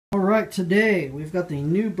Alright, today we've got the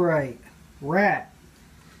new Bright Rat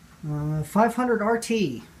 500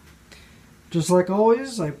 RT. Just like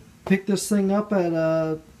always, I picked this thing up at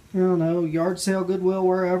a, yard sale, Goodwill,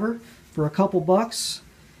 wherever, for a couple bucks.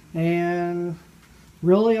 And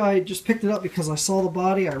really, I just picked it up because I saw the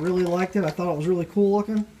body. I really liked it. I thought it was really cool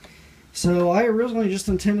looking. So I originally just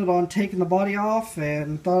intended on taking the body off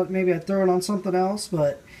and thought maybe I'd throw it on something else,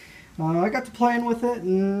 but I got to playing with it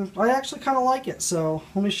and I actually kind of like it. So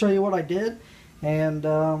let me show you what I did, and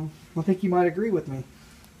I think you might agree with me.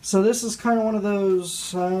 So this is kind of one of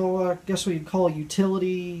those, I guess what you'd call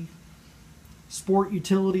a sport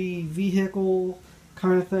utility vehicle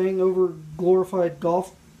kind of thing, over glorified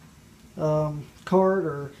golf cart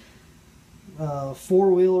or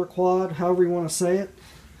four-wheeler quad, however you want to say it.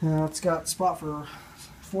 It's got a spot for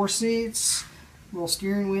 4 seats, little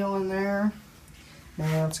steering wheel in there,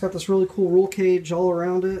 and it's got this really cool roll cage all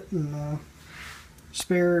around it, and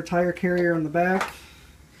spare tire carrier in the back.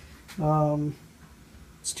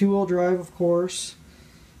 It's 2-wheel drive, of course.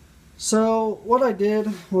 So what I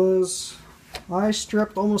did was I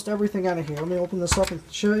stripped almost everything out of here. Let me open this up and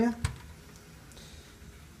show you.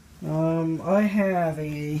 I have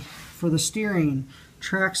for the steering,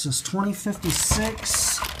 Traxxas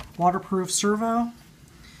 2056 waterproof servo.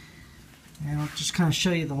 And I'll just kind of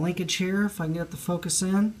show you the linkage here, if I can get the focus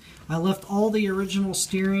in. I left all the original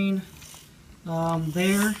steering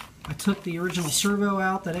there. I took the original servo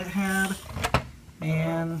out that it had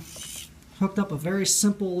and hooked up a very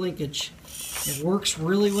simple linkage. It works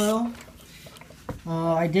really well.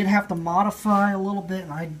 I did have to modify a little bit,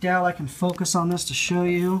 and I doubt I can focus on this to show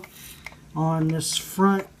you. On this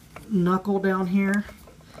front knuckle down here,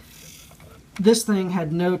 this thing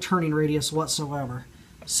had no turning radius whatsoever.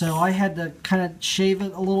 So I had to kind of shave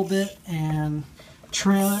it a little bit and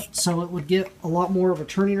trim it so it would get a lot more of a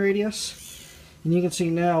turning radius. And you can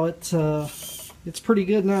see now it's pretty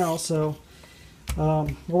good now, so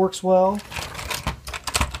it works well.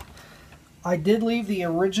 I did leave the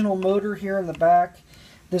original motor here in the back.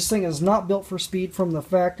 This thing is not built for speed from the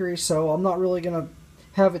factory, so I'm not really going to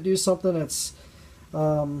have it do something that's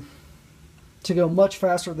to go much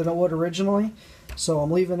faster than it would originally. So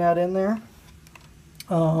I'm leaving that in there.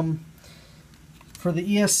 For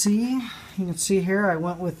the ESC, you can see here I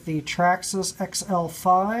went with the Traxxas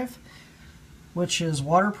XL-5, which is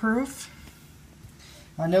waterproof.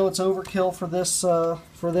 I know it's overkill for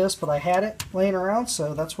this, but I had it laying around,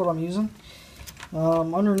 so that's what I'm using.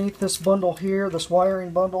 Underneath this bundle here, this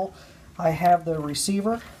wiring bundle, I have the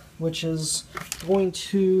receiver, which is going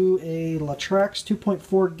to a LaTrax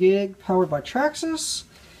 2.4 gig powered by Traxxas.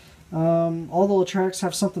 All the LaTrax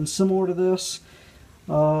have something similar to this.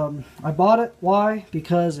 I bought it. Why?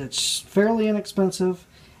 Because it's fairly inexpensive,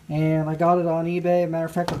 and I got it on eBay. Matter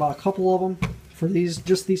of fact, I bought a couple of them for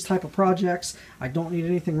just these type of projects. I don't need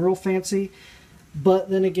anything real fancy, but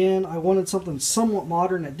then again, I wanted something somewhat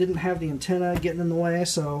modern that didn't have the antenna getting in the way,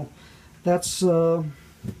 so that's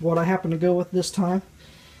what I happened to go with this time.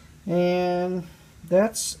 And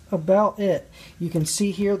that's about it. You can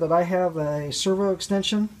see here that I have a servo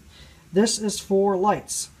extension. This is for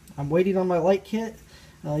lights. I'm waiting on my light kit.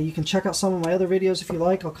 You can check out some of my other videos if you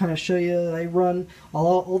like. I'll kind of show you. I run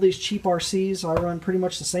all these cheap RCs. I run pretty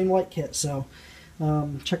much the same light kit. So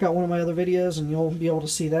check out one of my other videos and you'll be able to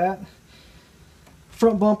see that.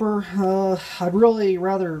 Front bumper, I'd really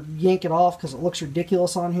rather yank it off because it looks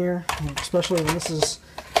ridiculous on here, especially when this is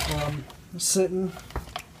sitting.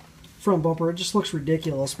 Front bumper, it just looks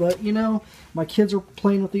ridiculous, but you know, my kids are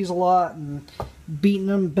playing with these a lot and beating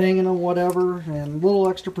them, banging them, whatever, and a little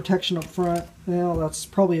extra protection up front, you know, that's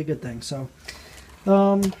probably a good thing. So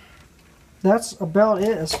that's about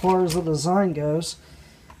it as far as the design goes.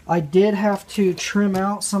 I did have to trim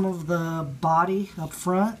out some of the body up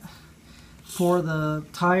front for the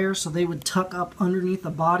tires so they would tuck up underneath the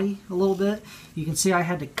body a little bit. You can see I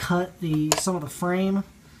had to cut some of the frame.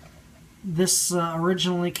 This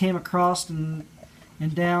originally came across and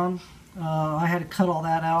down. I had to cut all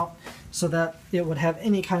that out so that it would have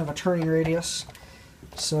any kind of a turning radius.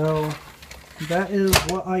 So that is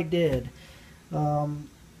what I did.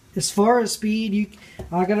 As far as speed,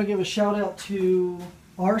 I gotta give a shout out to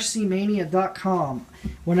rcmania.com.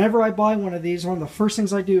 Whenever I buy one of these, one of the first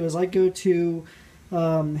things I do is I go to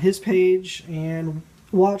his page and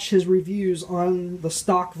watch his reviews on the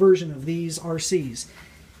stock version of these RCs.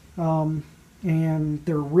 And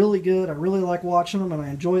they're really good. I really like watching them and I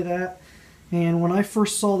enjoy that. And when I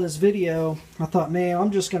first saw this video, I thought, man,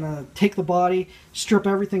 I'm just gonna take the body, strip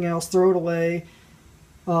everything else, throw it away.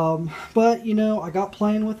 But you know, I got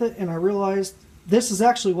playing with it and I realized this is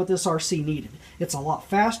actually what this RC needed. It's a lot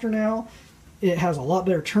faster now. it has a lot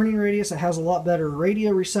better turning radius, it has a lot better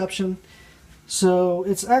radio reception, so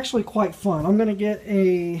it's actually quite fun. I'm going to get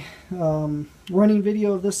a running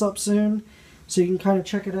video of this up soon so you can kind of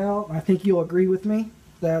check it out. I think you'll agree with me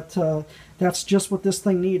that that's just what this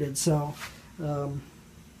thing needed. So I'm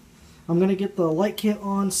going to get the light kit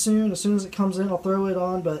on soon. As soon as it comes in, I'll throw it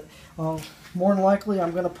on, but more than likely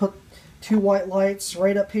I'm going to put 2 white lights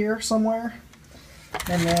right up here somewhere,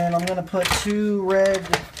 and then I'm going to put 2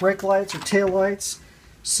 red brake lights or tail lights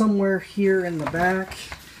somewhere here in the back.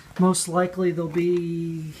 Most likely they'll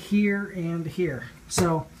be here and here.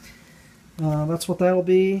 So that's what that'll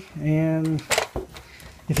be. And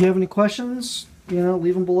if you have any questions,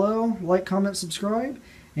 leave them below. Like, comment, subscribe,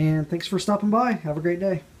 and thanks for stopping by. Have a great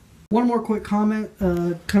day. One more quick comment.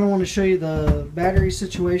 Kind of want to show you the battery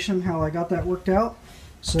situation, how I got that worked out.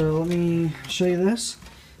 So let me show you this.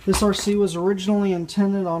 This RC was originally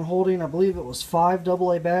intended on holding, I believe it was 5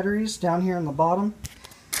 AA batteries down here in the bottom.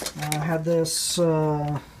 I had this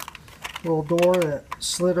little door that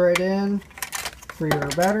slid right in for your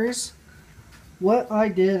batteries. What I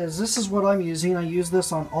did is, this is what I'm using. I use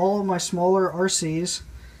this on all of my smaller RCs.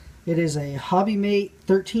 It is a HobbyMate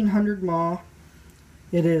 1300 mAh.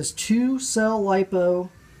 It is 2-cell LiPo,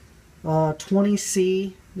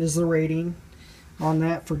 20C is the rating on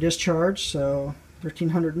that for discharge. So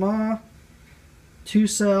 1300 mAh,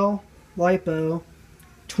 2-cell LiPo,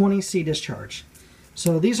 20C discharge.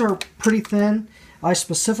 So these are pretty thin. I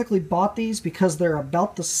specifically bought these because they're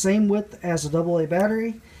about the same width as a AA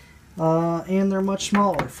battery, and they're much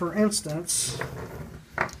smaller. For instance,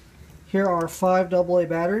 here are 5 AA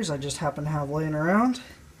batteries I just happen to have laying around.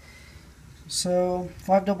 So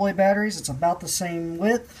 5 AA batteries, it's about the same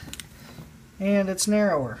width, and it's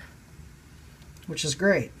narrower, which is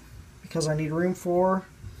great because I need room for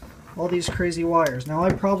all these crazy wires. Now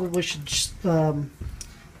I probably should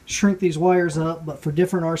shrink these wires up, but for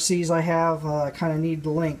different RCs I have, I kind of need the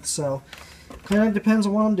length, so kind of depends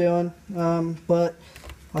on what I'm doing. But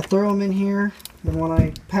I throw them in here, and when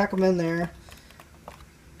I pack them in there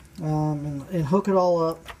and hook it all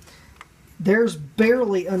up, there's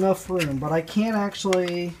barely enough room, but I can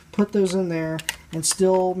actually put those in there and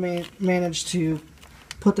still manage to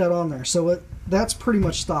put that on there. So that's pretty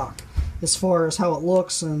much stock as far as how it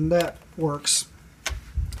looks, and that works.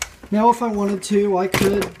 Now if I wanted to, I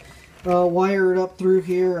could wire it up through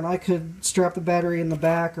here, and I could strap the battery in the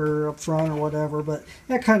back or up front or whatever, but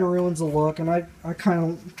that kind of ruins the look, and I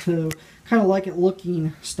kind of like it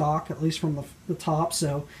looking stock, at least from the top,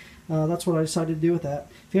 so that's what I decided to do with that.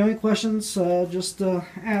 If you have any questions, just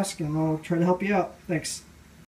ask, and I'll try to help you out. Thanks.